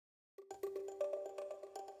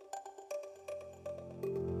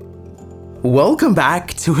Welcome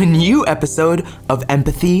back to a new episode of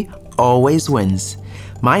Empathy Always Wins.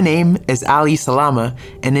 My name is Ali Salama,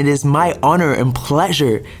 and it is my honor and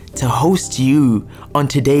pleasure to host you on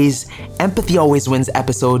today's Empathy Always Wins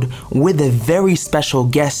episode with a very special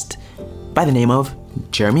guest by the name of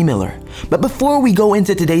Jeremy Miller. But before we go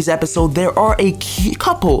into today's episode, there are a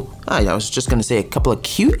couple of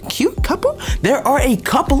cute couple? There are a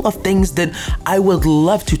couple of things that I would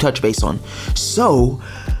love to touch base on. So,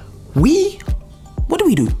 what do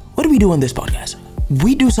we do? What do we do on this podcast?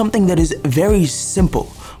 We do something that is very simple.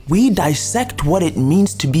 We dissect what it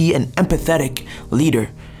means to be an empathetic leader.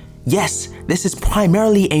 Yes, this is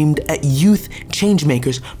primarily aimed at youth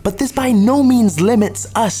changemakers, but this by no means limits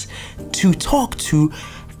us to talk to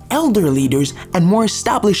elder leaders and more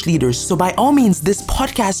established leaders. So by all means, this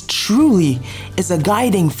podcast truly is a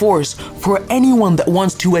guiding force for anyone that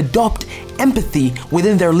wants to adopt empathy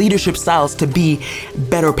within their leadership styles to be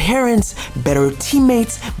better parents, better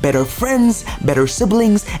teammates, better friends, better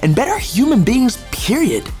siblings, and better human beings,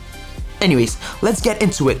 period. Anyways, let's get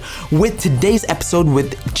into it with today's episode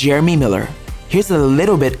with Jeremy Miller. Here's a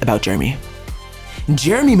little bit about Jeremy.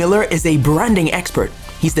 Jeremy Miller is a branding expert.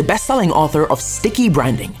 He's the best-selling author of Sticky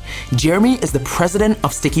Branding. Jeremy is the president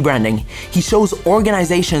of Sticky Branding. He shows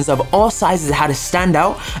organizations of all sizes how to stand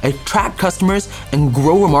out, attract customers, and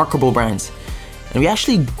grow remarkable brands. And we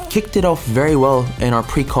actually kicked it off very well in our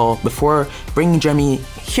pre-call before bringing Jeremy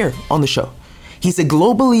here on the show. He's a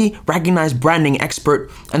globally recognized branding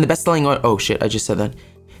expert and the best-selling I just said that.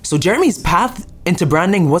 So Jeremy's path into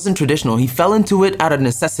branding wasn't traditional. He fell into it out of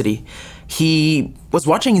necessity. He was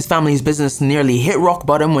watching his family's business nearly hit rock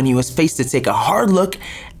bottom when he was faced to take a hard look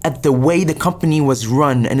at the way the company was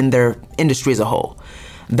run and in their industry as a whole.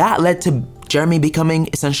 That led to Jeremy becoming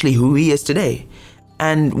essentially who he is today.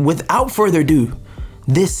 And without further ado,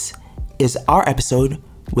 this is our episode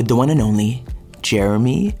with the one and only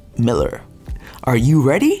Jeremy Miller. Are you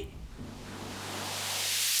ready?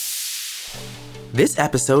 This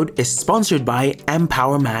episode is sponsored by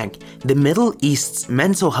Empower Mag, the Middle East's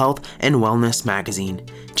mental health and wellness magazine.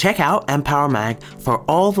 Check out Empower Mag for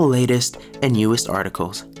all the latest and newest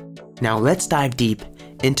articles. Now let's dive deep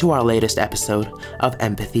into our latest episode of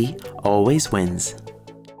Empathy Always Wins.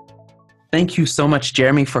 Thank you so much,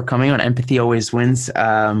 Jeremy, for coming on Empathy Always Wins.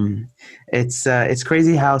 It's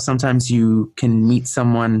crazy how sometimes you can meet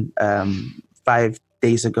someone 5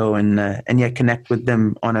 days ago and yet connect with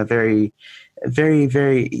them on a very,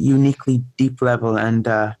 very uniquely deep level. And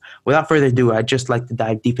without further ado, I'd just like to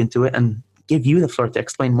dive deep into it and give you the floor to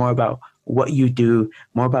explain more about what you do,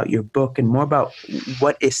 more about your book, and more about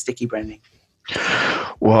what is Sticky Branding.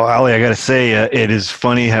 Well, Ali, I got to say, it is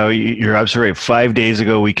funny how you're absolutely right. 5 days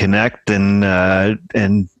ago, we connect and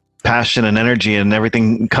passion and energy and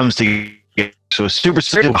everything comes together. So super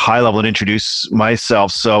high level to introduce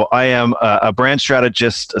myself. So I am a brand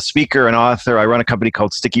strategist, a speaker, an author. I run a company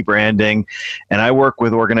called Sticky Branding, and I work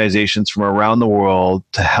with organizations from around the world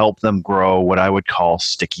to help them grow what I would call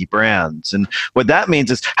sticky brands. And what that means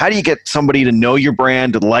is, how do you get somebody to know your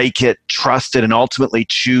brand, like it, trust it, and ultimately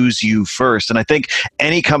choose you first? And I think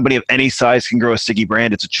any company of any size can grow a sticky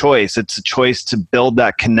brand. It's a choice. It's a choice to build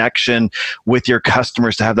that connection with your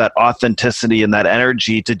customers, to have that authenticity and that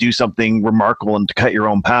energy to do something remarkable and to cut your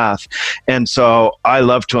own path. And so I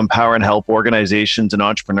love to empower and help organizations and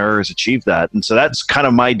entrepreneurs achieve that. And so that's kind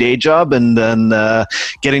of my day job. And then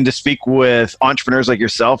getting to speak with entrepreneurs like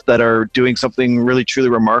yourself that are doing something really, truly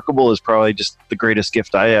remarkable is probably just the greatest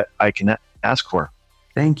gift I can ask for.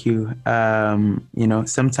 Thank you.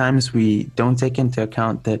 Sometimes we don't take into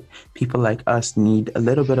account that people like us need a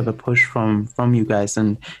little bit of a push from you guys.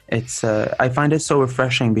 And it's I find it so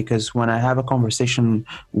refreshing because when I have a conversation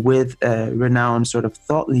with a renowned sort of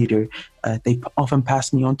thought leader, they often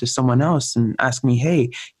pass me on to someone else and ask me, hey,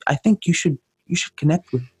 I think you should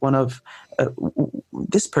connect with one of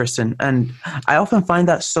this person. And I often find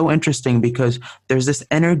that so interesting because there's this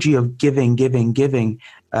energy of giving.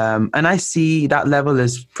 And I see that level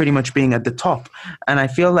as pretty much being at the top. And I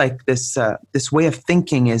feel like this way of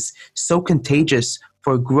thinking is so contagious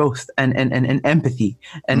for growth and empathy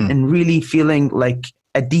and really feeling like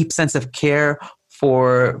a deep sense of care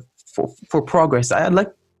for progress. I'd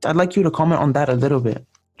like you to comment on that a little bit.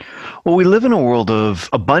 Well, we live in a world of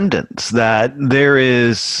abundance, that there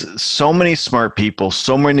is so many smart people,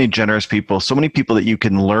 so many generous people, so many people that you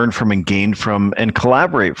can learn from and gain from and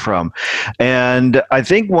collaborate from. And I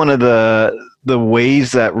think one of the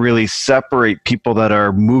ways that really separate people that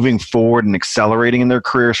are moving forward and accelerating in their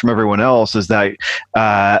careers from everyone else is that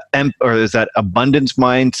is that abundance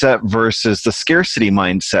mindset versus the scarcity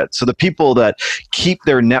mindset. So the people that keep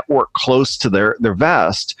their network close to their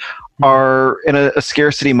vest are in a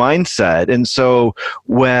scarcity mindset. And so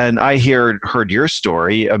when I heard your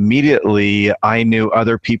story, immediately I knew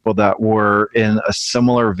other people that were in a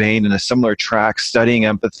similar vein, in a similar track, studying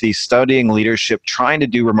empathy, studying leadership, trying to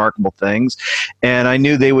do remarkable things. And I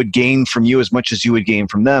knew they would gain from you as much as you would gain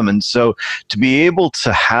from them. And so to be able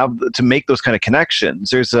to make those kind of connections,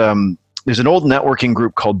 there's an old networking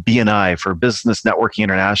group called BNI, for Business Networking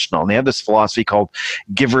International, and they have this philosophy called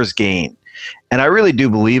givers gain. And I really do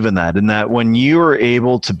believe in that when you are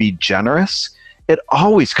able to be generous, it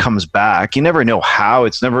always comes back. You never know how.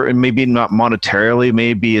 It's never, maybe not monetarily,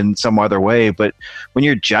 maybe in some other way, but when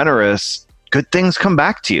you're generous, good things come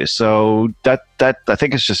back to you. So that I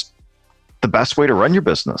think is just the best way to run your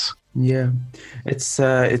business. Yeah, it's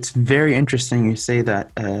very interesting you say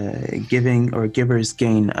that, giving or givers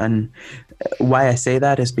gain. And why I say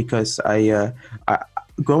that is because I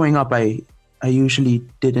growing up, I usually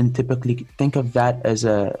didn't typically think of that as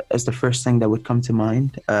the first thing that would come to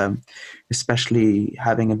mind, especially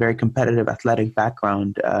having a very competitive athletic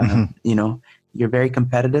background. You know, you're very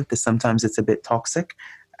competitive, but sometimes it's a bit toxic.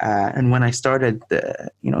 And when I started,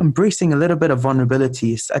 embracing a little bit of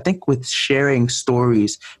vulnerabilities, I think with sharing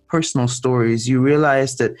stories, personal stories, you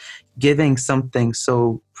realize that giving something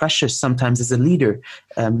so precious sometimes as a leader,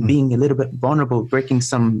 being a little bit vulnerable, breaking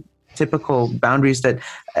some typical boundaries that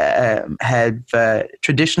have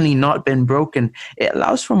traditionally not been broken, it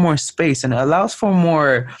allows for more space and it allows for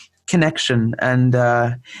more connection. And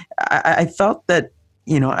I felt that,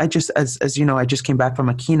 I just, as you know, I just came back from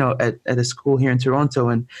a keynote at a school here in Toronto,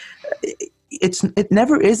 and it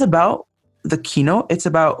never is about the keynote. It's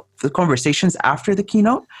about the conversations after the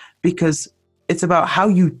keynote, because it's about how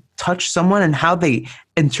you touch someone and how they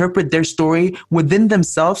interpret their story within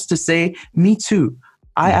themselves to say, me too.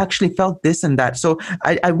 I actually felt this and that. So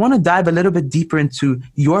I want to dive a little bit deeper into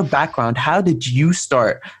your background. How did you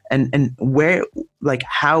start, and where, like,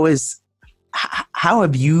 how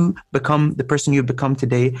have you become the person you've become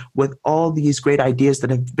today with all these great ideas that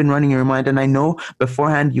have been running in your mind? And I know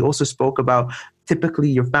beforehand you also spoke about typically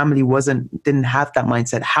your family didn't have that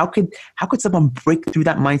mindset. How could someone break through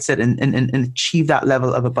that mindset and achieve that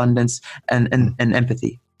level of abundance and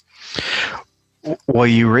empathy? Well,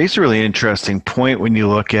 you raise a really interesting point when you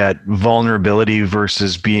look at vulnerability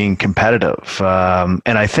versus being competitive.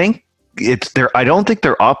 And I think I don't think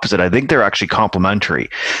they're opposite. I think they're actually complementary.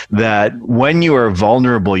 That when you are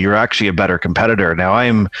vulnerable, you're actually a better competitor. Now,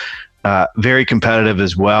 I'm very competitive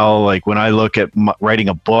as well. Like when I look at writing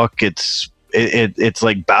a book, it's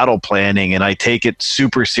like battle planning, and I take it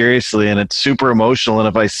super seriously, and it's super emotional. And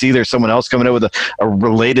if I see there's someone else coming out with a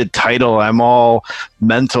related title, I'm all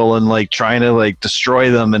mental and like trying to like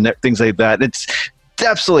destroy them and things like that. It's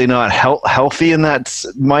absolutely not healthy in that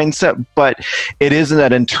mindset, but it is in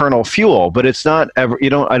that internal fuel. But it's not ever,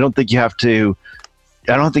 I don't think you have to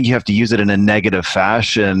use it in a negative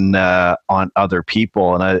fashion on other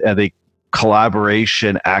people. And I think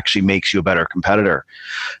collaboration actually makes you a better competitor.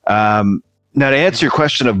 Now, to answer your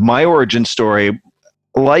question of my origin story,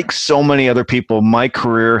 like so many other people, my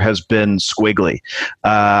career has been squiggly.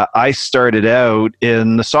 I started out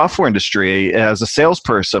in the software industry as a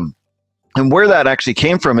salesperson. And where that actually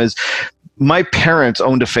came from is my parents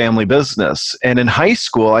owned a family business. And in high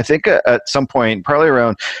school, I think at some point, probably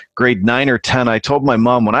around grade 9 or 10, I told my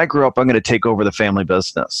mom, when I grow up, I'm going to take over the family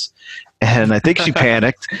business. And I think she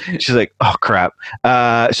panicked. She's like, oh, crap.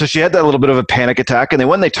 So she had that little bit of a panic attack. And then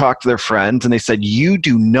when they talked to their friends, and they said, you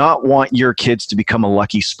do not want your kids to become a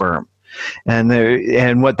lucky sperm.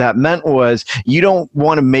 And what that meant was, you don't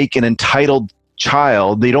want to make an entitled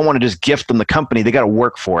child. They don't want to just gift them the company. They got to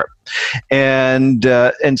work for it. And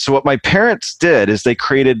so what my parents did is they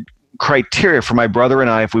created criteria for my brother and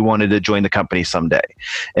I if we wanted to join the company someday.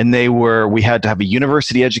 And we had to have a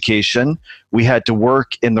university education, we had to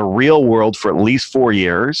work in the real world for at least 4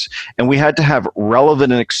 years, and we had to have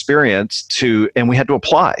relevant experience and we had to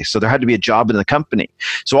apply. So there had to be a job in the company.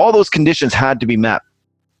 So all those conditions had to be met.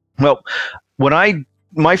 Well,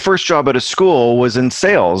 my first job out of school was in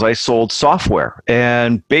sales. I sold software,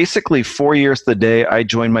 and basically 4 years to the day, I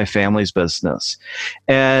joined my family's business,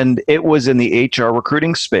 and it was in the HR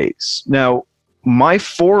recruiting space. Now, my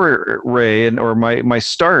foray or my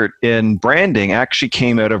start in branding actually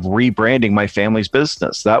came out of rebranding my family's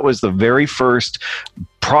business. That was the very first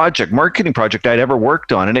marketing project I'd ever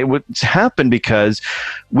worked on. And it would happen because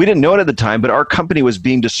we didn't know it at the time, but our company was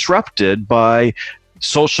being disrupted by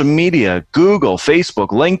social media, Google, Facebook,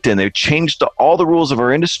 LinkedIn, they've changed all the rules of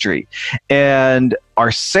our industry, and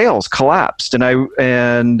our sales collapsed.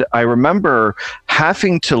 And I remember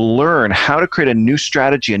having to learn how to create a new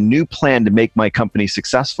strategy, a new plan to make my company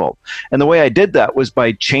successful. And the way I did that was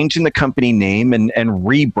by changing the company name and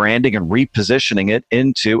rebranding and repositioning it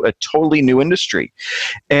into a totally new industry.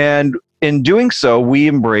 And in doing so, we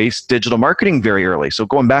embraced digital marketing very early. So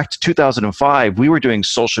going back to 2005, we were doing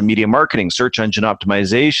social media marketing, search engine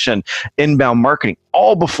optimization, inbound marketing,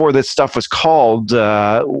 all before this stuff was called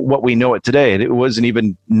what we know it today. It wasn't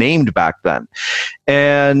even named back then.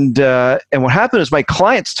 And what happened is my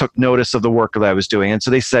clients took notice of the work that I was doing. And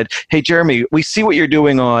so they said, hey, Jeremy, we see what you're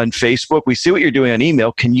doing on Facebook. We see what you're doing on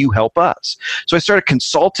email. Can you help us? So I started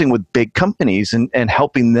consulting with big companies and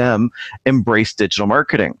helping them embrace digital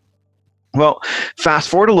marketing. Well, fast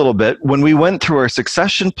forward a little bit. When we went through our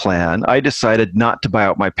succession plan, I decided not to buy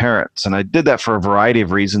out my parents. And I did that for a variety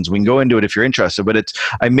of reasons. We can go into it if you're interested, but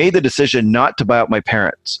I made the decision not to buy out my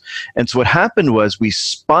parents. And so what happened was we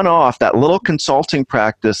spun off that little consulting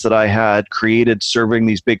practice that I had created serving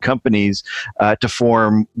these big companies to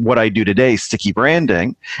form what I do today, Sticky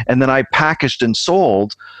Branding. And then I packaged and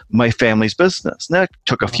sold my family's business. Now, it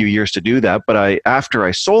took a few years to do that, but after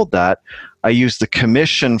I sold that, I used the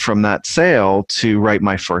commission from that sale to write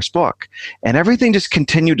my first book. And everything just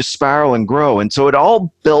continued to spiral and grow. And so it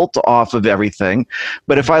all built off of everything.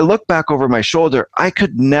 But if I look back over my shoulder, I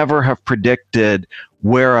could never have predicted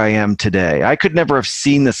where I am today. I could never have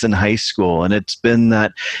seen this in high school. And it's been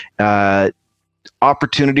that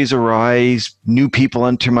opportunities arise, new people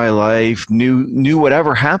enter my life, new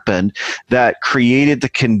whatever happened that created the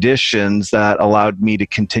conditions that allowed me to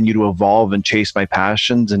continue to evolve and chase my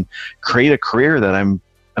passions and create a career that I'm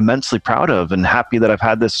immensely proud of and happy that I've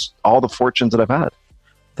had all the fortunes that I've had.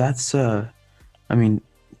 That's,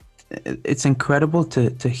 it's incredible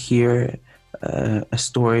to hear a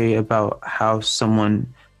story about how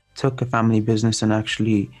someone took a family business and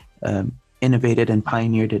actually innovated and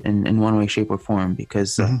pioneered it in one way, shape, or form.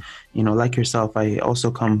 Because, like yourself, I also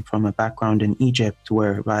come from a background in Egypt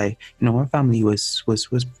whereby, our family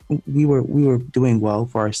we were doing well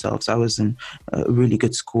for ourselves. I was in a really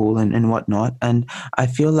good school and whatnot. And I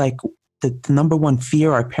feel like the number one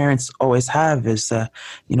fear our parents always have is,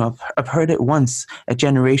 I've heard it once, a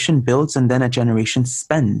generation builds and then a generation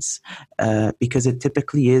spends, because it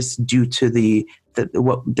typically is due to the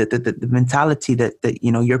mentality that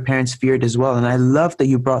your parents feared as well. And I love that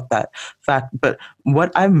you brought that fact. But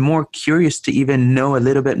what I'm more curious to even know a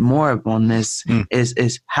little bit more on this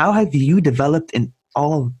is how have you developed in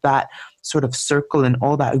all of that sort of circle and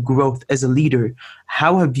all that growth as a leader?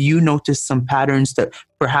 How have you noticed some patterns that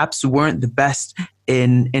perhaps weren't the best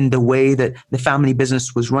in the way that the family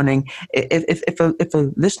business was running? If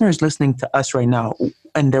a listener is listening to us right now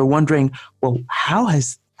and they're wondering, well, how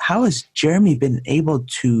has Jeremy been able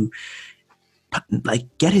to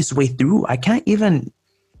get his way through? I can't even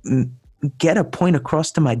get a point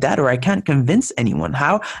across to my dad, or I can't convince anyone.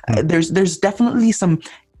 How? There's definitely some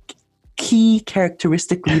key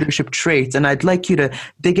characteristic leadership traits, and I'd like you to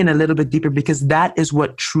dig in a little bit deeper, because that is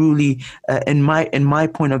what truly, in my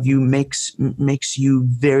point of view, makes you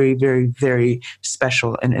very, very, very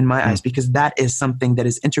special in my eyes, because that is something that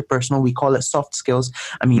is interpersonal. We call it soft skills.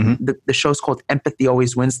 I mean, the show's called Empathy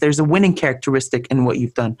Always Wins. There's a winning characteristic in what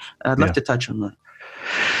you've done. I'd love to touch on that.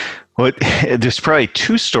 Well, there's probably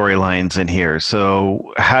two storylines in here.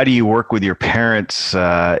 So how do you work with your parents?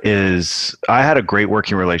 I had a great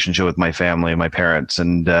working relationship with my family and my parents,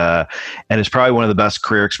 and it's probably one of the best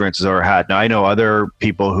career experiences I've ever had. Now, I know other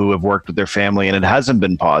people who have worked with their family and it hasn't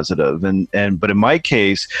been positive. But in my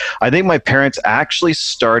case, I think my parents actually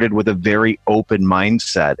started with a very open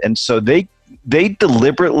mindset. And so they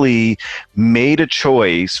deliberately made a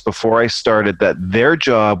choice before I started that their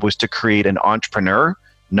job was to create an entrepreneur,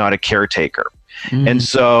 not a caretaker. And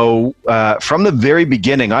so from the very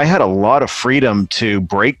beginning, I had a lot of freedom to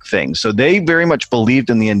break things. So they very much believed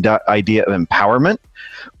in the idea of empowerment,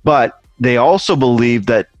 but they also believed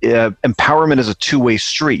that empowerment is a two-way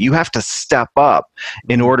street. You have to step up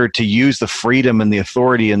in order to use the freedom and the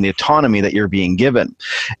authority and the autonomy that you're being given.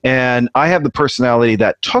 And I have the personality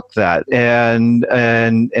that took that.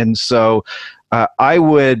 And so I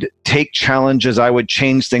would take challenges, I would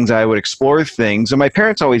change things, I would explore things. And my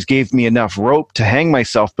parents always gave me enough rope to hang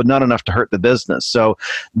myself, but not enough to hurt the business. So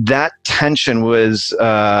that tension was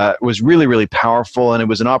really, really powerful. And it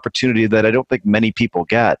was an opportunity that I don't think many people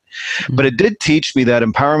get. But it did teach me that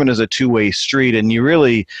empowerment is a two-way street. And you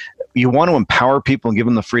want to empower people and give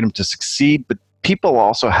them the freedom to succeed, but people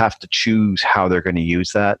also have to choose how they're going to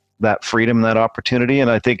use that freedom, that opportunity.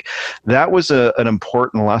 And I think that was an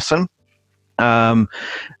important lesson.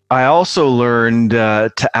 I also learned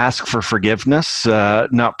to ask for forgiveness,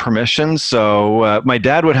 not permission. So my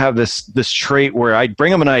dad would have this trait where I'd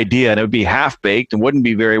bring him an idea and it would be half baked and wouldn't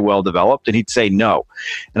be very well developed, and he'd say no,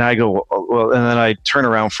 and I go, well, and then I'd turn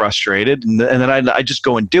around frustrated, and then I'd just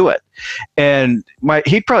go and do it, and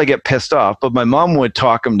he'd probably get pissed off, but my mom would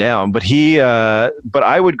talk him down. But but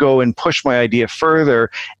I would go and push my idea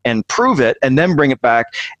further and prove it, and then bring it back,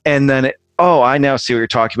 and then oh, I now see what you're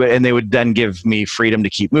talking about. And they would then give me freedom to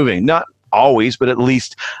keep moving. Not always, but at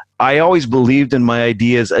least I always believed in my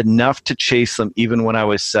ideas enough to chase them, even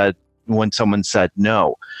when someone said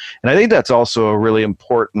no. And I think that's also a really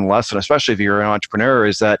important lesson, especially if you're an entrepreneur,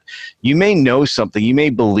 is that you may know something, you may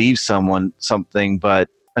believe something, but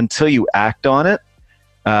until you act on it,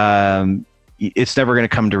 it's never going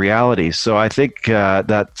to come to reality. So I think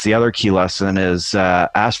that's the other key lesson is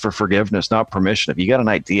ask for forgiveness, not permission. If you got an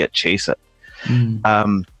idea, chase it.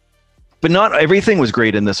 But not everything was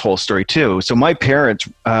great in this whole story too. So my parents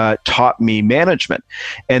taught me management,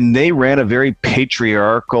 and they ran a very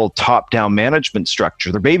patriarchal top-down management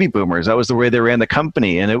structure. They're baby boomers. That was the way they ran the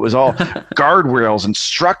company, and it was all guardrails and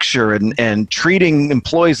structure and treating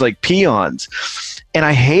employees like peons. And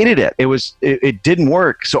I hated it. It didn't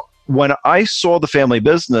work. So when I sold the family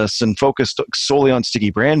business and focused solely on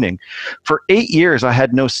Sticky branding, for 8 years I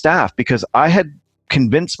had no staff because I had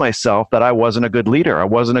convinced myself that I wasn't a good leader. I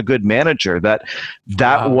wasn't a good manager, that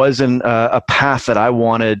wow. wasn't a path that I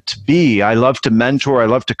wanted to be. I love to mentor. I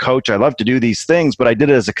love to coach. I love to do these things, but I did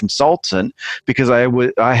it as a consultant because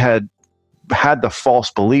I had the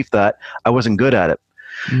false belief that I wasn't good at it.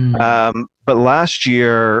 But last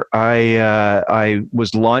year I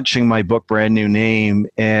was launching my book, Brand New Name,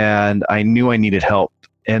 and I knew I needed help.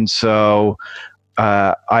 And so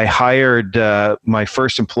I hired my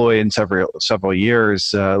first employee in several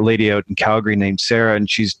years, a lady out in Calgary named Sarah, and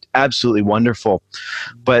she's absolutely wonderful.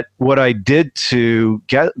 But what I did to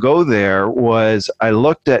go there was I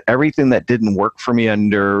looked at everything that didn't work for me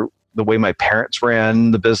under the way my parents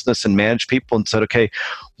ran the business and managed people and said, okay,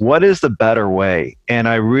 what is the better way? And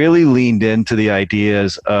I really leaned into the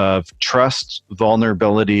ideas of trust,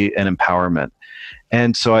 vulnerability, and empowerment.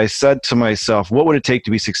 And so I said to myself, what would it take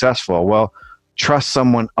to be successful? Well, trust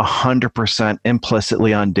someone 100%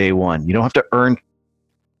 implicitly on day one. You don't have to earn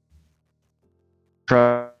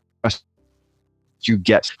trust. You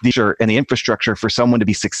get and the infrastructure for someone to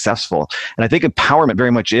be successful. And I think empowerment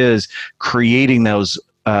very much is creating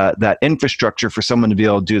that infrastructure for someone to be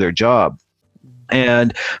able to do their job.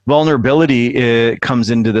 And vulnerability comes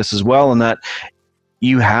into this as well, in that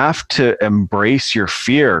you have to embrace your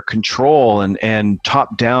fear. Control and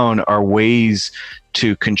top down are ways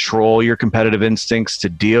to control your competitive instincts, to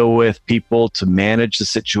deal with people, to manage the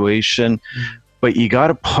situation. But you got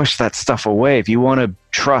to push that stuff away. If you want to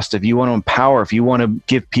trust, if you want to empower, if you want to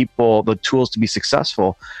give people the tools to be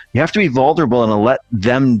successful, you have to be vulnerable and let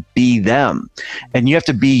them be them. And you have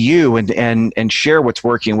to be you and share what's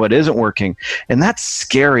working, what isn't working. And that's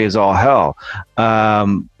scary as all hell. At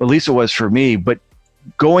least it was for me. But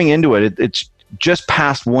going into it, it's just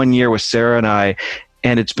past 1 year with Sarah and I,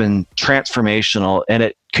 and it's been transformational. And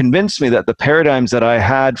it convinced me that the paradigms that I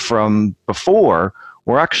had from before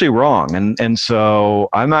were actually wrong. And so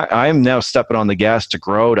I'm now stepping on the gas to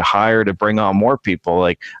grow, to hire, to bring on more people.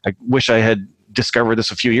 Like, I wish I had discovered this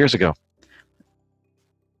a few years ago.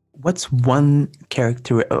 What's one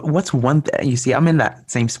you see, I'm in that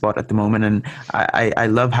same spot at the moment, and I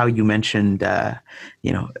love how you mentioned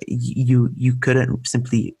you couldn't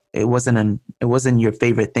simply, it wasn't your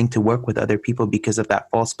favorite thing to work with other people because of that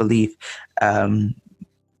false belief.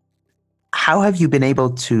 How have you been able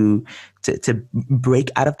to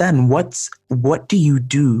break out of that, and what do you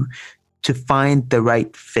do to find the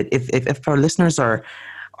right fit? If our listeners are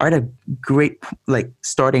at a great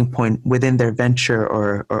starting point within their venture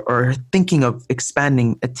or thinking of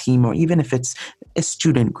expanding a team, or even if it's a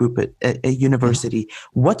student group at a university,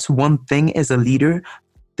 what's one thing as a leader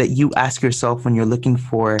that you ask yourself when you're looking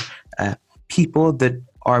for people that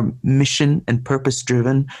are mission and purpose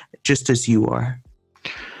driven just as you are?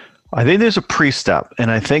 I think there's a pre-step, and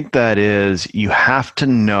I think that is you have to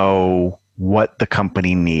know what the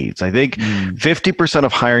company needs. I think 50%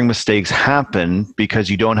 of hiring mistakes happen because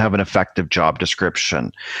you don't have an effective job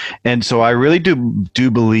description. And so I really do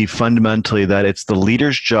believe fundamentally that it's the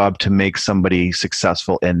leader's job to make somebody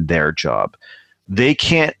successful in their job. They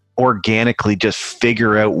can't organically just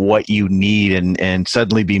figure out what you need and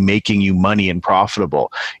suddenly be making you money and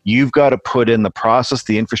profitable. You've got to put in the process,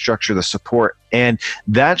 the infrastructure, the support, and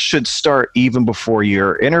that should start even before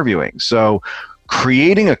you're interviewing. So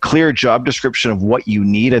creating a clear job description of what you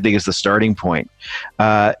need, I think, is the starting point.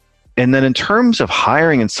 And then in terms of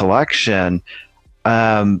hiring and selection,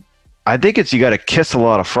 I think you got to kiss a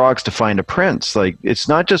lot of frogs to find a prince. Like, it's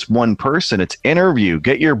not just one person, it's interview,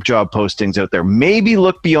 get your job postings out there. Maybe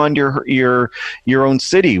look beyond your own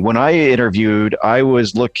city. When I interviewed, I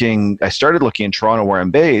started looking in Toronto where I'm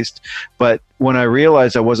based, but when I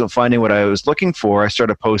realized I wasn't finding what I was looking for, I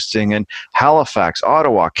started posting in Halifax,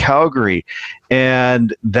 Ottawa, Calgary.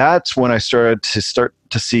 And that's when I started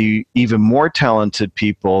to see even more talented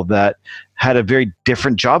people that had a very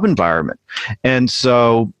different job environment. And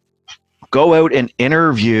so go out and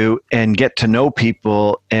interview and get to know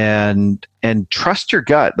people and trust your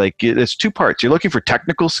gut. Like, it's two parts. You're looking for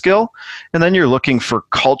technical skill, and then you're looking for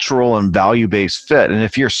cultural and value-based fit. And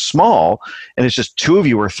if you're small and it's just 2 of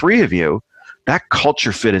you or 3 of you, that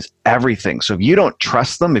culture fit is everything. So if you don't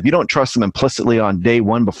trust them implicitly on day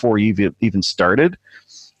one before you've even started,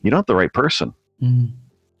 you don't have the right person. Mm.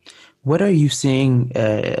 What are you seeing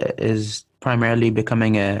is primarily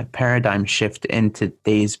becoming a paradigm shift in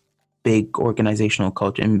today's big organizational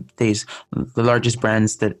culture, in today's the largest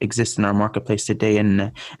brands that exist in our marketplace today,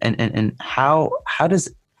 and how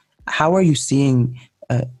are you seeing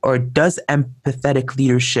or does empathetic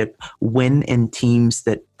leadership win in teams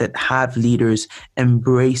that have leaders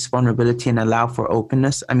embrace vulnerability and allow for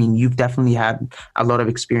openness? I mean, you've definitely had a lot of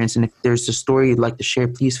experience, and if there's a story you'd like to share,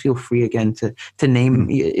 please feel free again to name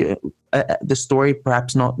the story,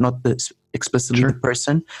 perhaps not explicitly the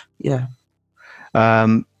person. Yeah.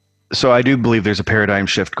 So I do believe there's a paradigm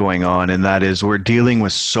shift going on, and that is we're dealing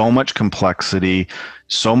with so much complexity,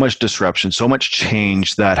 so much disruption, so much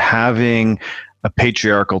change that having a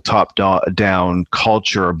patriarchal top-down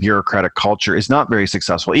culture or bureaucratic culture is not very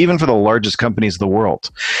successful, even for the largest companies of the world.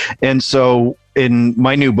 And so in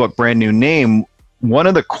my new book, Brand New Name, one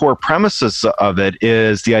of the core premises of it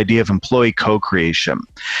is the idea of employee co-creation.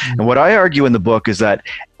 Mm-hmm. And what I argue in the book is that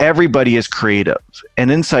everybody is creative,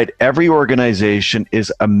 and inside every organization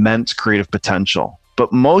is immense creative potential.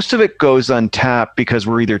 But most of it goes untapped because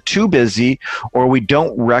we're either too busy or we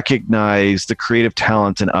don't recognize the creative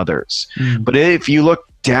talent in others. Mm-hmm. But if you look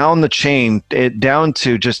down the chain, down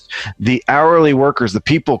to just the hourly workers, the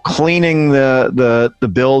people cleaning the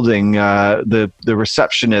building, the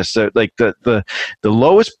receptionists, like the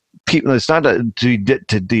lowest people. It's not to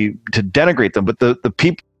denigrate them, but the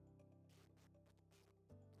people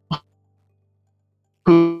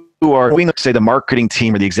who are, say, the marketing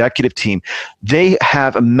team or the executive team, they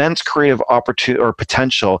have immense creative opportunity or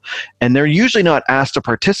potential, and they're usually not asked to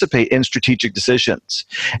participate in strategic decisions.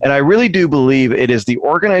 And I really do believe it is the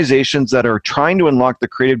organizations that are trying to unlock the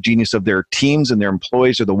creative genius of their teams and their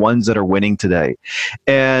employees are the ones that are winning today.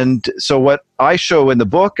 And so what I show in the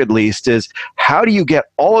book, at least, is how do you get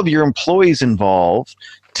all of your employees involved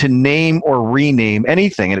to name or rename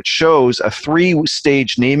anything? And it shows a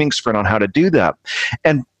 3-stage naming sprint on how to do that.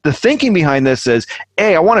 And the thinking behind this is,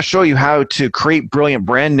 I want to show you how to create brilliant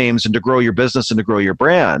brand names and to grow your business and to grow your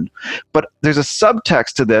brand. But there's a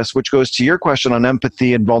subtext to this, which goes to your question on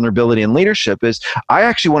empathy and vulnerability and leadership, is I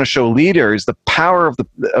actually want to show leaders the power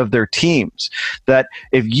of their teams. That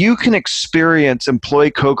if you can experience employee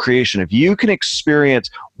co-creation, if you can experience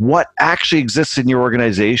what actually exists in your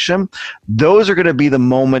organization, those are going to be the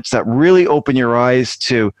moments that really open your eyes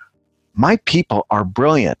to, my people are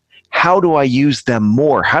brilliant. How do I use them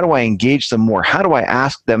more? How do I engage them more? How do I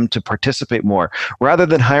ask them to participate more? Rather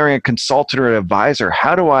than hiring a consultant or an advisor,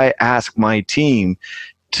 how do I ask my team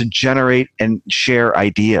to generate and share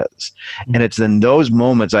ideas? Mm-hmm. And it's in those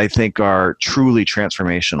moments I think are truly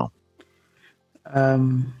transformational.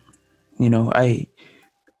 When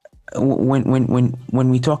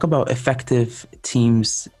we talk about effective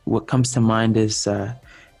teams, what comes to mind is,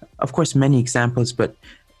 of course, many examples, but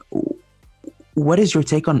what is your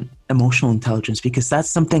take on emotional intelligence? Because that's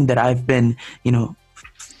something that I've been,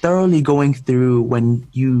 thoroughly going through when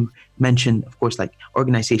you mentioned, of course, like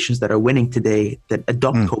organizations that are winning today that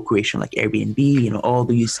adopt co-creation, like Airbnb, all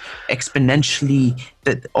these exponentially,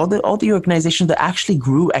 that all the organizations that actually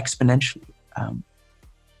grew exponentially.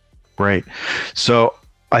 Right. So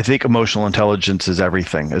I think emotional intelligence is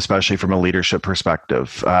everything, especially from a leadership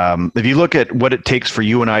perspective. If you look at what it takes for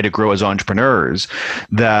you and I to grow as entrepreneurs,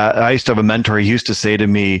 that I used to have a mentor who used to say to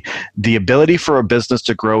me, the ability for a business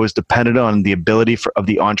to grow is dependent on the ability of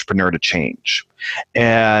the entrepreneur to change.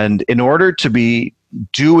 And in order to be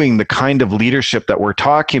doing the kind of leadership that we're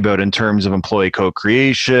talking about in terms of employee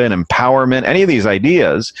co-creation, empowerment, any of these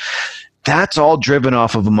ideas, that's all driven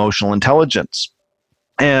off of emotional intelligence.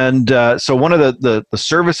 And so one of the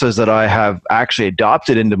services that I have actually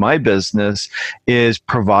adopted into my business is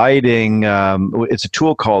providing, it's a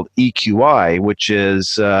tool called EQI, which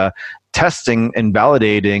is testing and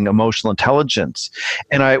validating emotional intelligence.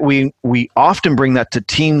 And we often bring that to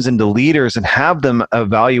teams and to leaders and have them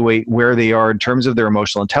evaluate where they are in terms of their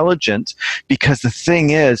emotional intelligence, because the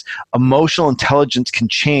thing is, emotional intelligence can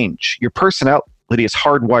change. Your personality is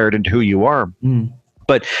hardwired into who you are.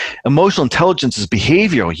 But emotional intelligence is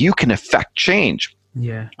behavioral. You can affect change.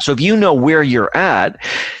 Yeah. So if you know where you're at,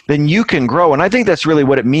 then you can grow. And I think that's really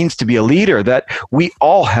what it means to be a leader, that we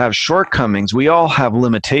all have shortcomings. We all have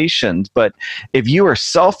limitations. But if you are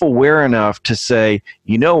self-aware enough to say,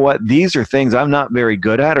 you know what, these are things I'm not very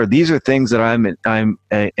good at, or these are things that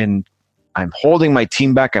I'm holding my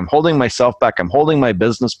team back, I'm holding myself back, I'm holding my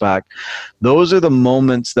business back. Those are the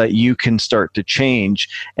moments that you can start to change.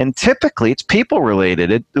 And typically it's people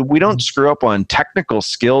related. We don't screw up on technical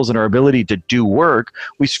skills and our ability to do work.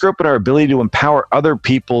 We screw up in our ability to empower other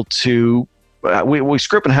people to, we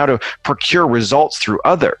screw up in how to procure results through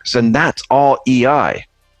others. And that's all EI.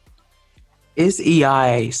 Is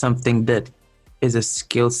EI something that is a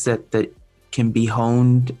skill set that can be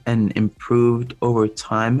honed and improved over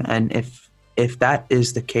time? And if that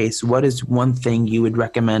is the case, what is one thing you would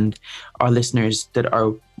recommend our listeners that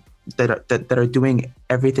are doing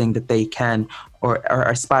everything that they can, or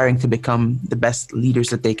are aspiring to become the best leaders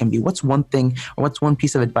that they can be? What's one thing, or what's one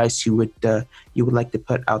piece of advice you would like to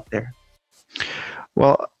put out there?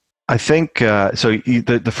 Well, I think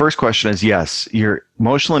the first question is, yes, your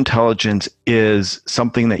emotional intelligence is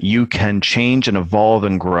something that you can change and evolve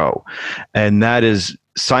and grow. And that is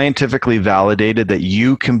scientifically validated that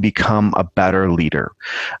you can become a better leader.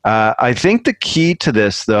 I think the key to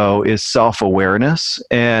this, though, is self-awareness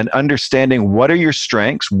and understanding what are your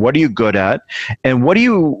strengths, what are you good at, and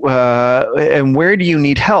and where do you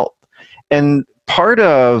need help. And part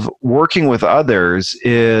of working with others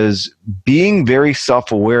is being very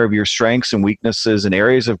self-aware of your strengths and weaknesses and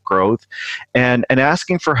areas of growth, and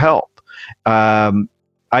asking for help.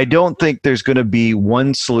 I don't think there's going to be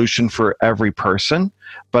one solution for every person,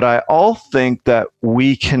 but I all think that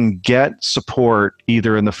we can get support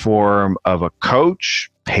either in the form of a coach,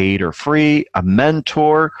 paid or free, a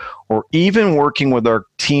mentor, or even working with our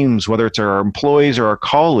teams, whether it's our employees or our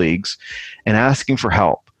colleagues, and asking for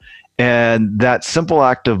help. And that simple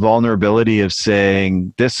act of vulnerability of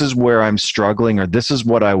saying, this is where I'm struggling, or this is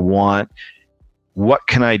what I want. What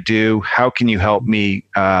can I do? How can you help me?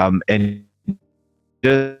 And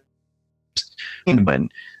just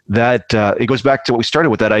that it goes back to what we started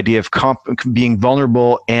with, that idea of being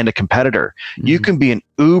vulnerable and a competitor. Mm-hmm. You can be an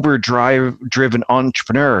uber driven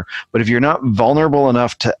entrepreneur, but if you're not vulnerable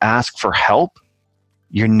enough to ask for help,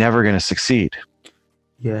 you're never going to succeed.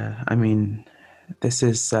 Yeah, I mean, this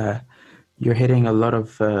is you're hitting a lot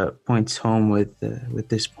of points home with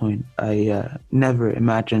this point. I never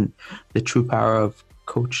imagined the true power of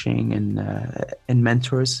coaching and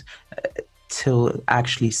mentors till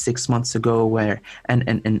actually 6 months ago, where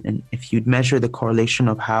and if you'd measure the correlation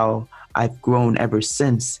of how I've grown ever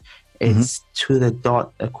since, it's to the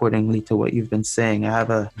dot accordingly to what you've been saying. I have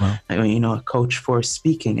a coach for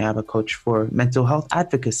speaking. I have a coach for mental health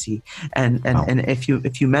advocacy, and if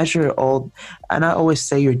you measure all, and I always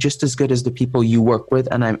say you're just as good as the people you work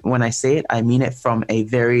with. And when I say it, I mean it from a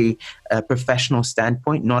very professional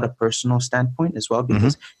standpoint, not a personal standpoint as well,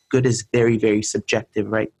 because good is very, very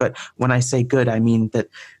subjective, right? But when I say good, I mean that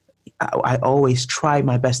I always try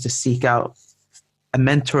my best to seek out a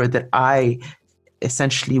mentor that I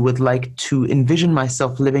essentially would like to envision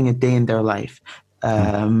myself living a day in their life.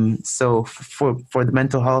 So for the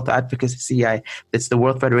mental health advocacy, it's the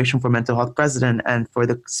World Federation for Mental Health president, and for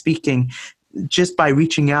the speaking, just by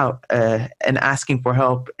reaching out and asking for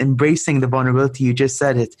help, embracing the vulnerability, you just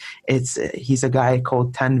said it. He's a guy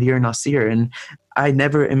called Tanvir Nasir, and I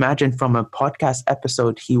never imagined from a podcast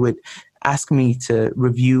episode he would ask me to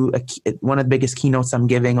review one of the biggest keynotes I'm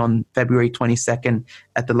giving on February 22nd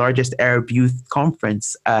at the largest Arab youth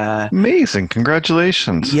conference. Amazing.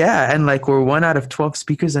 Congratulations. Yeah. And we're 1 out of 12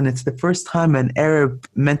 speakers, and it's the first time an Arab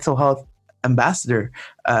mental health ambassador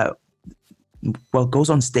goes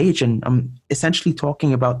on stage, and I'm essentially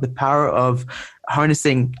talking about the power of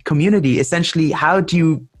harnessing community. Essentially, how do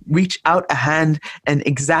you reach out a hand and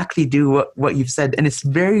exactly do what you've said? And it's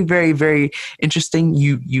very, very, very interesting.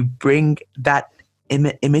 You bring that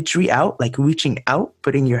imagery out, like reaching out,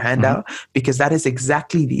 putting your hand out, because that is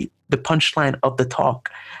exactly the punchline of the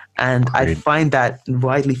talk. And I Agreed. find that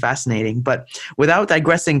widely fascinating. But without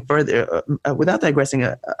digressing further, without digressing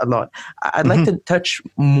a lot, I'd like to touch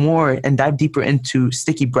more and dive deeper into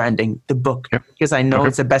Sticky Branding, the book, Yep. because I know Okay.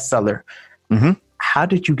 it's a bestseller. Mm-hmm. How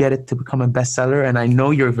did you get it to become a bestseller? And I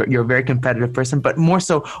know you're a very competitive person, but more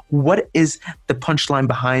so, what is the punchline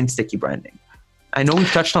behind Sticky Branding? I know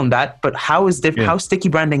we've touched on that, but how is how Sticky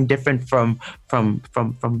Branding different from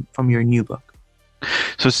your new book?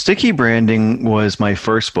 So Sticky Branding was my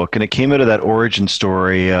first book, and it came out of that origin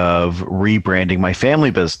story of rebranding my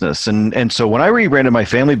family business. And so when I rebranded my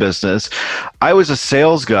family business, I was a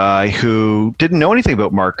sales guy who didn't know anything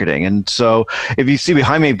about marketing. And so if you see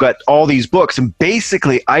behind me, I've got all these books, and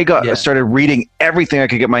basically I started reading everything I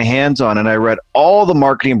could get my hands on, and I read all the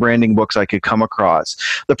marketing and branding books I could come across.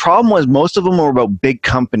 The problem was most of them were about big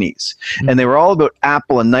companies, and they were all about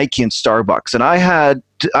Apple and Nike and Starbucks. And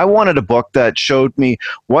I wanted a book that showed me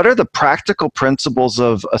what are the practical principles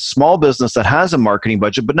of a small business that has a marketing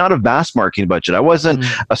budget, but not a vast marketing budget. I wasn't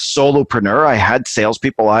a solopreneur. I had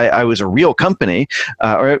salespeople. I was a real company,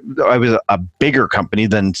 or I was a bigger company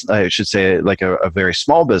than, I should say, like a very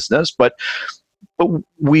small business. But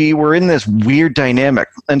we were in this weird dynamic.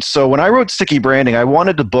 And so when I wrote Sticky Branding, I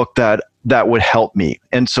wanted a book that would help me.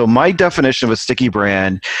 And so my definition of a sticky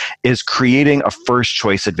brand is creating a first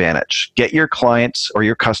choice advantage. Get your clients or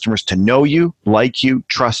your customers to know you, like you,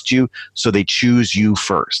 trust you, so they choose you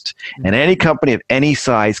first. And any company of any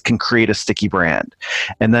size can create a sticky brand.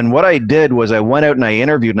 And then what I did was I went out and I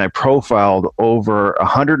interviewed and I profiled over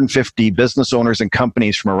 150 business owners and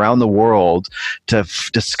companies from around the world to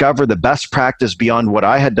discover the best practice beyond what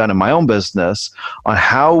I had done in my own business on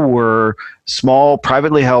how we're small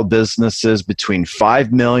privately held businesses between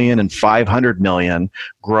 5 million and 500 million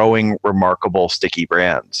growing remarkable sticky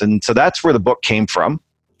brands. And so that's where the book came from.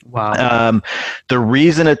 Wow. The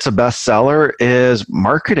reason it's a bestseller is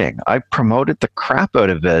marketing. I promoted the crap out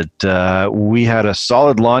of it. We had a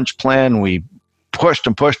solid launch plan. We pushed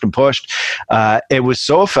and pushed and pushed. It was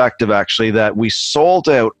so effective, actually, that we sold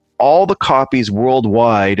out all the copies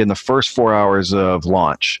worldwide in the first 4 hours of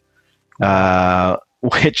launch.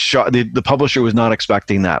 Which the publisher was not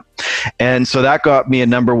expecting that. And so that got me a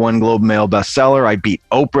 #1 Globe Mail bestseller. I beat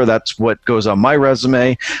Oprah. That's what goes on my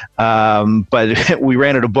resume. But we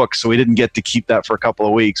ran out of books, so we didn't get to keep that for a couple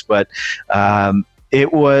of weeks. But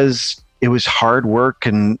it was hard work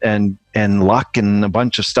and luck and a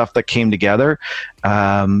bunch of stuff that came together.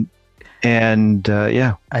 Yeah.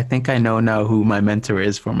 I think I know now who my mentor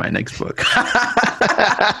is for my next book.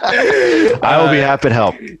 I will be happy to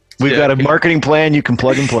help. We've got a marketing plan you can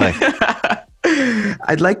plug and play.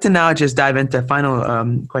 I'd like to now just dive into a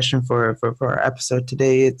final question for our episode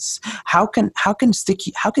today. It's how can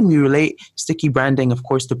we relate sticky branding, of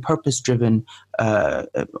course, to purpose-driven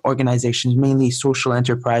organizations, mainly social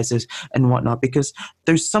enterprises and whatnot, because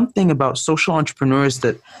there's something about social entrepreneurs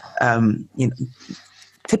that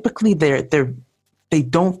typically they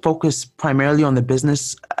don't focus primarily on the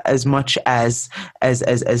business as much as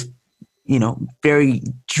very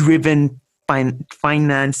driven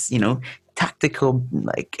finance, tactical,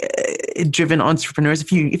 driven entrepreneurs.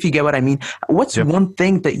 If you get what I mean, what's one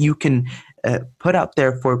thing that you can put out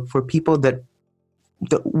there for people that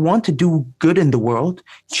want to do good in the world,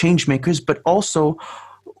 change makers, but also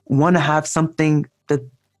want to have something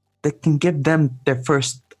that can give them their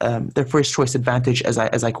first choice advantage, as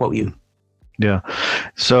I quote you. Yeah.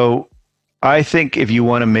 So I think if you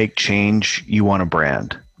want to make change, you want a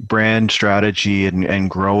brand strategy and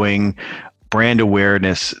growing brand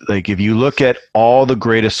awareness. Like if you look at all the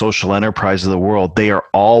greatest social enterprises of the world, they are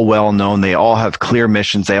all well known. They all have clear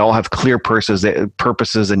missions. They all have clear purposes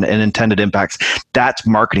and intended impacts. That's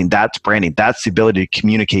marketing. That's branding. That's the ability to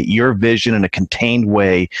communicate your vision in a contained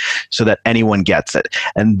way so that anyone gets it.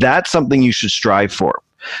 And that's something you should strive for.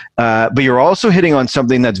 But you're also hitting on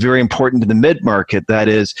something that's very important to the mid-market. That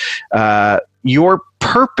is your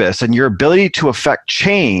purpose and your ability to affect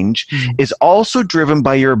change is also driven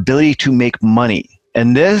by your ability to make money.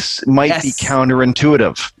 And this might be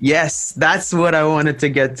counterintuitive. Yes, that's what I wanted to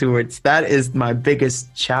get towards. That is my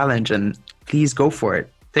biggest challenge. And please go for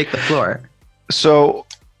it. Take the floor. So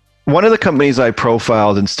one of the companies I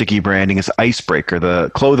profiled in Sticky Branding is Icebreaker,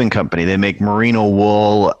 the clothing company. They make merino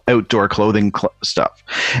wool outdoor clothing stuff.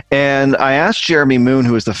 And I asked Jeremy Moon,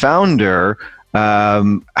 who is the founder,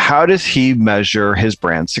 how does he measure his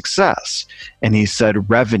brand success? And he said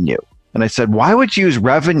revenue. And I said, why would you use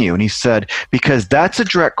revenue? And he said, because that's a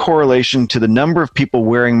direct correlation to the number of people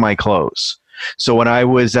wearing my clothes. So when I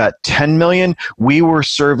was at 10 million, we were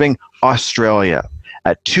serving Australia.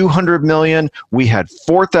 At 200 million, we had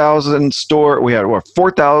 4,000 stores.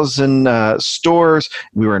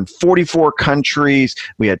 We were in 44 countries.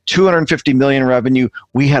 We had 250 million revenue.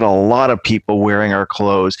 We had a lot of people wearing our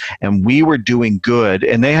clothes, and we were doing good.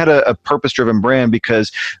 And they had a purpose-driven brand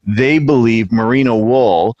because they believed merino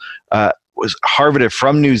wool was harvested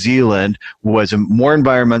from New Zealand, was more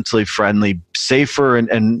environmentally friendly, safer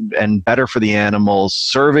and better for the animals,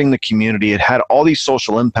 serving the community. It had all these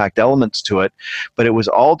social impact elements to it, but it was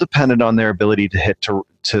all dependent on their ability to hit to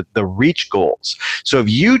the reach goals. So if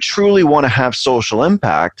you truly want to have social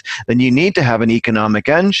impact, then you need to have an economic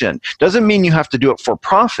engine. Doesn't mean you have to do it for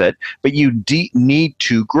profit, but you need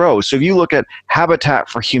to grow. So if you look at Habitat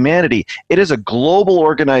for Humanity, it is a global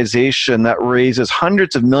organization that raises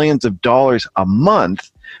hundreds of millions of dollars a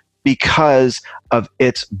month because of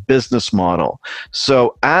its business model.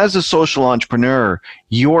 So as a social entrepreneur,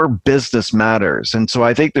 your business matters. And so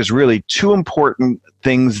I think there's really two important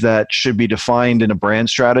things that should be defined in a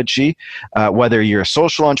brand strategy, whether you're a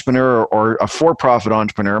social entrepreneur or a for-profit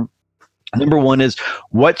entrepreneur. Number one is,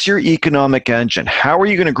 what's your economic engine? How are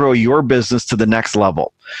you going to grow your business to the next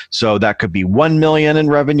level? So that could be 1 million in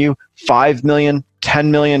revenue, 5 million,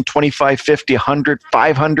 10 million, 25, 50, 100,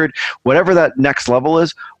 500, whatever that next level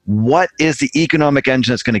is. What is the economic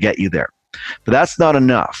engine that's going to get you there? But that's not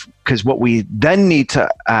enough, because what we then need to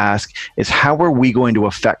ask is, how are we going to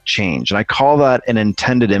affect change? And I call that an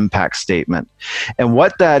intended impact statement. And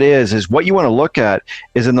what that is what you want to look at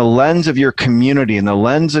is in the lens of your community, in the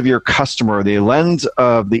lens of your customer, the lens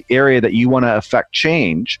of the area that you want to affect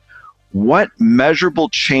change. What measurable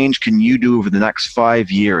change can you do over the next 5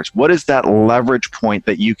 years? What is that leverage point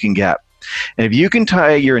that you can get? And if you can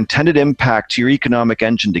tie your intended impact to your economic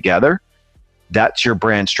engine together, that's your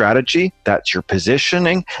brand strategy, that's your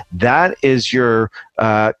positioning, that is your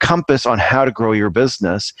compass on how to grow your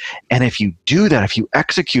business. And if you do that, if you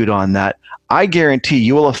execute on that, I guarantee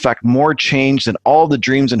you will affect more change than all the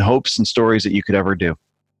dreams and hopes and stories that you could ever do.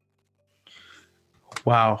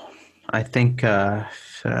 Wow. I think, look,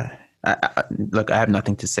 I have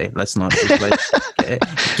nothing to say. Let's not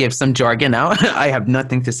give some jargon out. I have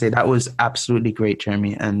nothing to say. That was absolutely great,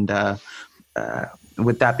 Jeremy. And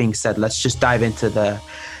with that being said, let's just dive into the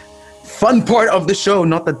fun part of the show.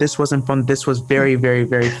 Not that this wasn't fun. This was very, very,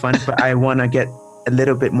 very fun. But I want to get a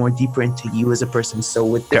little bit more deeper into you as a person. So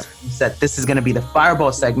with this being said, this is going to be the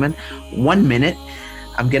Fireball segment. 1 minute.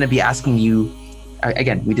 I'm going to be asking you,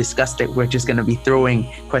 again, we discussed it. We're just going to be throwing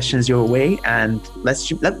questions your way. And let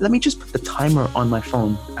me just put the timer on my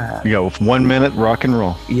phone. 1 minute, rock and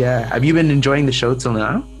roll. Yeah. Have you been enjoying the show till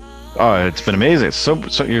now? Oh, it's been amazing. So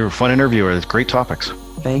you're a fun interviewer. It's great topics.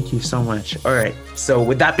 Thank you so much. All right. So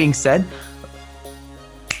with that being said,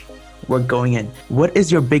 we're going in. What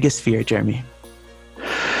is your biggest fear, Jeremy?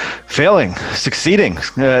 Failing, succeeding.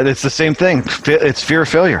 It's the same thing. It's fear of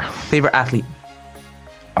failure. Favorite athlete?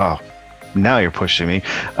 Oh, now you're pushing me.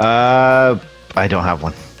 I don't have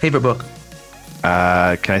one. Favorite book?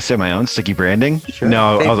 Can I say my own? Sticky Branding? Sure.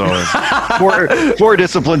 No, four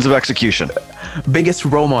disciplines of execution. Biggest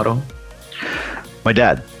role model? My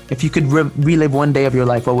dad. If you could relive one day of your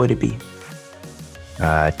life, what would it be?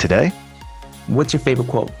 Today. What's your favorite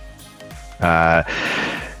quote?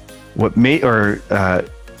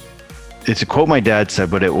 It's a quote my dad said,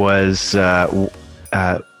 but it was, the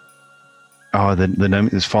name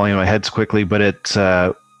is falling in my head quickly, but it's,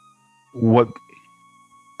 we'll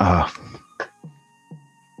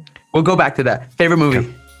go back to that. Favorite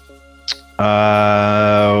movie?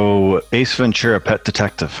 Ace Ventura, Pet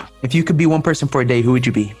Detective. If you could be one person for a day, who would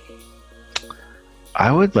you be?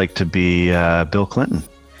 I would like to be Bill Clinton.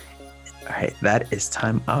 All right, that is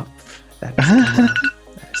time up.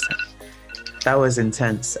 That was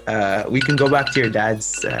intense. We can go back to your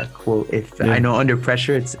dad's quote. I know under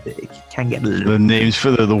pressure, it can get a little... The names for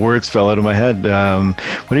the words fell out of my head.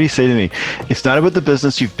 What did he say to me? It's not about the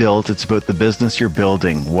business you've built. It's about the business you're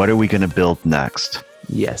building. What are we going to build next?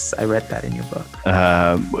 Yes, I read that in your book.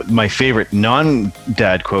 My favorite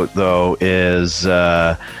non-dad quote, though, is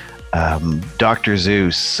Dr.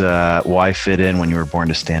 Zeus, why fit in when you were born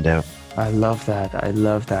to stand out? I love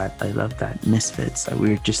that. Misfits. We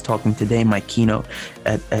were just talking today in my keynote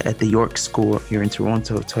at the York School here in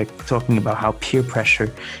Toronto, talking about how peer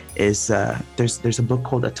pressure is, there's a book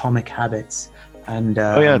called Atomic Habits. And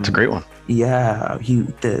it's a great one. Yeah,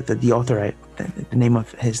 the author,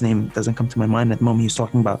 his name doesn't come to my mind at the moment. He was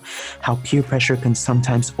talking about how peer pressure can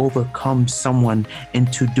sometimes overcome someone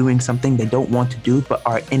into doing something they don't want to do, but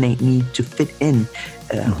our innate need to fit in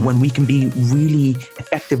when we can be really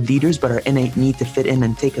effective leaders, but our innate need to fit in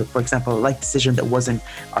and take, for example, a life decision that wasn't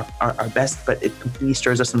our best, but it completely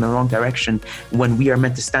stirs us in the wrong direction. When we are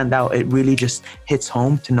meant to stand out, it really just hits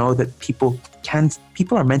home to know that people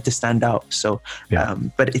are meant to stand out. So,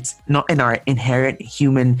 but it's not in our inherent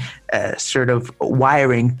human sort of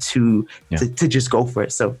wiring to just go for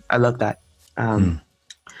it. So I love that.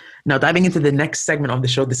 Now, diving into the next segment of the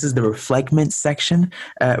show, this is the segment of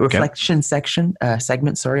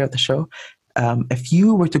the show. If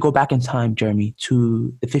you were to go back in time, Jeremy,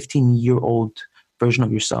 to the 15-year-old version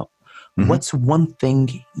of yourself, what's one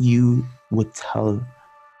thing you would tell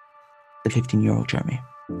the 15-year-old Jeremy?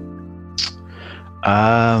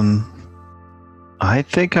 I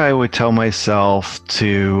think I would tell myself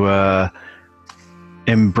to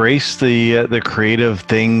embrace the creative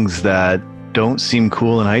things that don't seem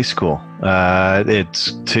cool in high school.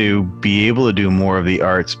 It's to be able to do more of the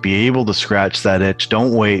arts, be able to scratch that itch.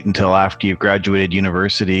 Don't wait until after you've graduated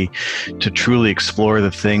university to truly explore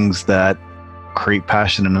the things that create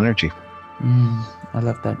passion and energy. I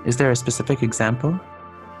love that. Is there a specific example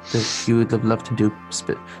that you would have loved to do,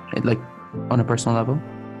 like on a personal level?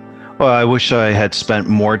 Well, I wish I had spent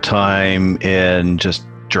more time in just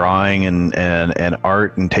drawing and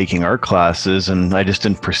art and taking art classes, and I just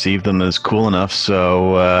didn't perceive them as cool enough.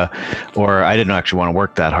 So, or I didn't actually want to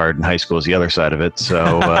work that hard in high school is the other side of it.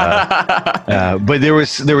 So, but there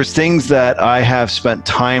was things that I have spent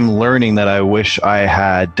time learning that I wish I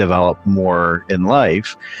had developed more in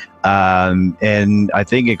life. And I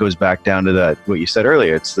think it goes back down to that, what you said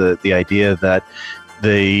earlier. It's the idea that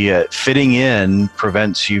the fitting in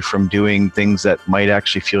prevents you from doing things that might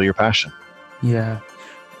actually fuel your passion. Yeah.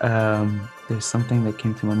 There's something that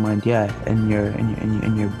came to my mind. Yeah, in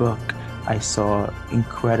your book, I saw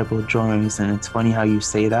incredible drawings, and it's funny how you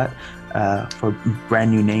say that. For Brand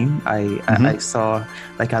New Name, I saw,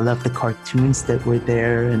 like, I love the cartoons that were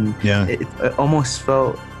there, and it almost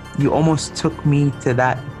felt, you almost took me to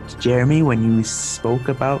that Jeremy when you spoke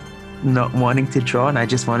about not wanting to draw, and I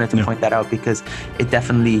just wanted to point that out because it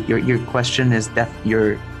definitely, your question is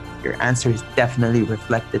your answer is definitely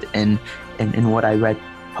reflected in what I read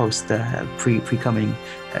post pre-coming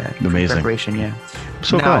amazing preparation.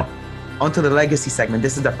 So now cool. Onto the legacy segment.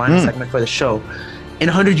 This is the final segment for the show. In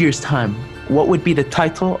 100 years time, what would be the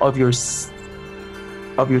title of your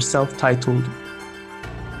self-titled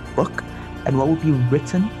book, and what would be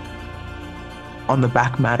written on the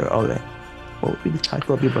back matter of it? What would be the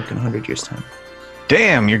title of your book in 100 years time?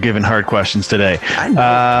 Damn, you're giving hard questions today. I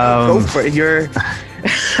know. Go for it.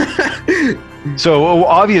 So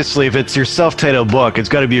obviously, if it's your self-titled book, it's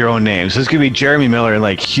got to be your own name. So it's going to be Jeremy Miller in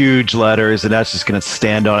like huge letters, and that's just going to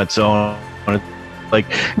stand on its own. Like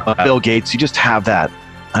Bill Gates, you just have that,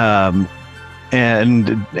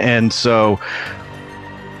 and so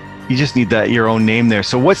you just need that your own name there.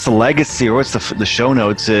 So what's the legacy, or what's the show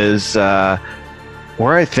notes is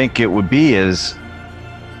where I think it would be is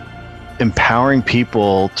empowering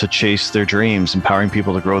people to chase their dreams, empowering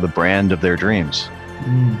people to grow the brand of their dreams.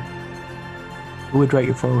 Who would write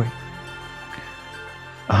your foreword?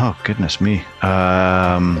 Oh, goodness me.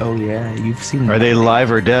 Oh, yeah. You've seen Are they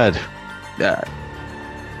live or dead?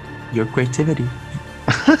 Your creativity.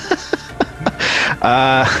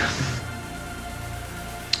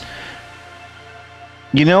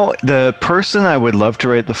 You know, the person I would love to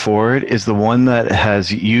write the foreword is the one that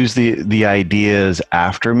has used the ideas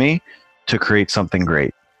after me to create something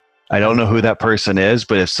great. I don't know who that person is,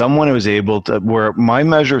 but if someone was able to, where my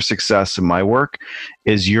measure of success in my work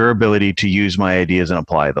is your ability to use my ideas and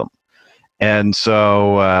apply them. And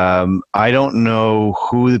so I don't know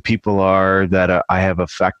who the people are that I have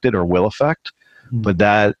affected or will affect, but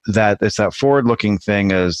that it's that forward-looking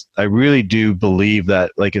thing. Is I really do believe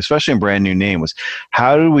that, like, especially in Brand New Name, was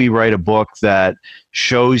how do we write a book that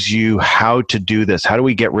shows you how to do this? How do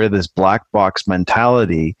we get rid of this black box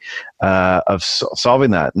mentality of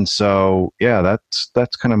solving that? And so, yeah,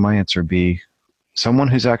 that's kind of my answer. Be someone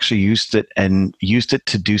who's actually used it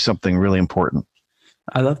to do something really important.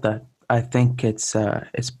 I love that. I think it's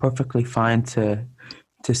perfectly fine to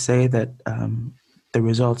say that the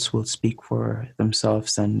results will speak for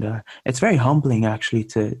themselves, and it's very humbling actually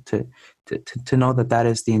to know that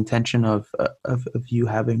is the intention of you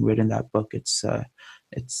having written that book. It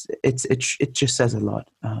just says a lot.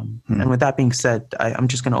 And with that being said, I'm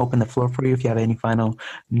just going to open the floor for you. If you have any final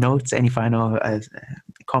notes, any final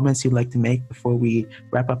comments you'd like to make before we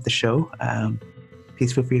wrap up the show,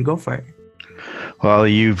 please feel free to go for it. Well,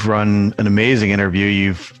 you've run an amazing interview.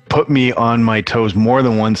 You've put me on my toes more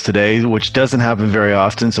than once today, which doesn't happen very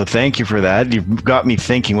often. So thank you for that. You've got me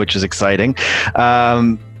thinking, which is exciting.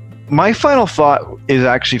 my final thought is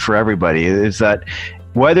actually for everybody, is that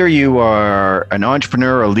whether you are an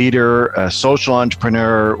entrepreneur, a leader, a social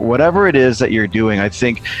entrepreneur, whatever it is that you're doing, I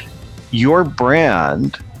think your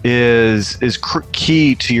brand is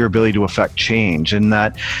key to your ability to affect change, and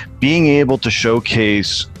that being able to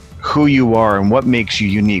showcase who you are and what makes you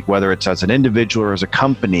unique, whether it's as an individual or as a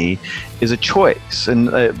company, is a choice. And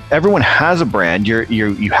everyone has a brand.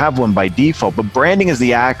 You have one by default, but branding is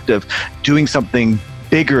the act of doing something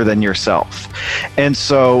bigger than yourself. And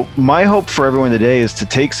so my hope for everyone today is to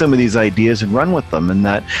take some of these ideas and run with them, and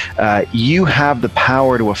that you have the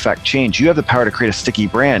power to affect change. You have the power to create a sticky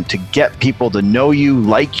brand, to get people to know you,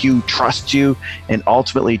 like you, trust you, and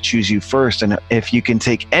ultimately choose you first. And if you can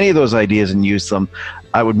take any of those ideas and use them,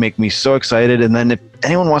 that would make me so excited. And then if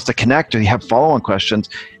anyone wants to connect or you have follow-on questions,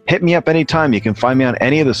 hit me up anytime. You can find me on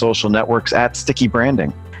any of the social networks at Sticky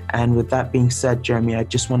Branding. And with that being said, Jeremy, I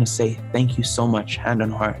just want to say thank you so much, hand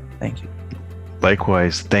on heart. Thank you.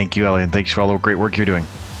 Likewise. Thank you, Ellie, and thanks for all the great work you're doing.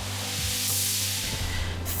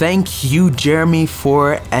 Thank you, Jeremy,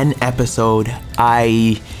 for an episode.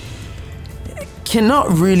 I cannot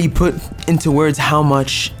really put into words how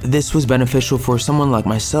much this was beneficial for someone like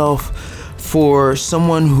myself, for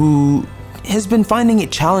someone who has been finding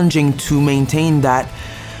it challenging to maintain that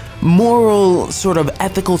moral sort of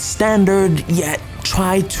ethical standard, yet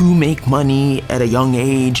try to make money at a young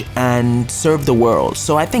age and serve the world.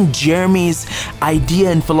 So I think Jeremy's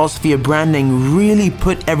idea and philosophy of branding really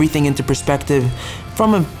put everything into perspective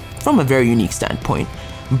from a very unique standpoint.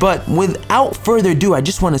 But without further ado, I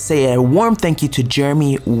just want to say a warm thank you to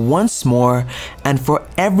Jeremy once more. And for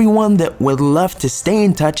everyone that would love to stay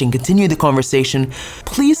in touch and continue the conversation,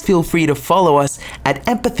 please feel free to follow us at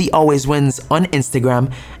Empathy Always Wins on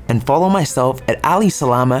Instagram, and follow myself at Ali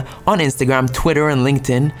Salama on Instagram, Twitter, and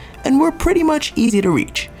LinkedIn, and we're pretty much easy to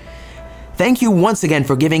reach. Thank you once again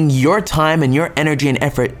for giving your time and your energy and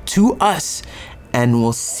effort to us, and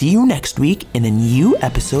we'll see you next week in a new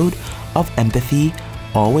episode of Empathy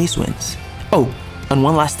Always Wins. Oh, and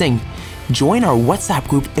one last thing. Join our WhatsApp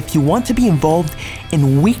group if you want to be involved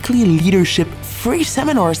in weekly leadership free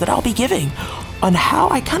seminars that I'll be giving on how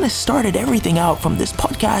I kind of started everything out from this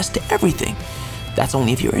podcast to everything. That's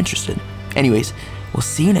only if you're interested. Anyways, we'll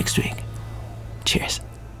see you next week. Cheers.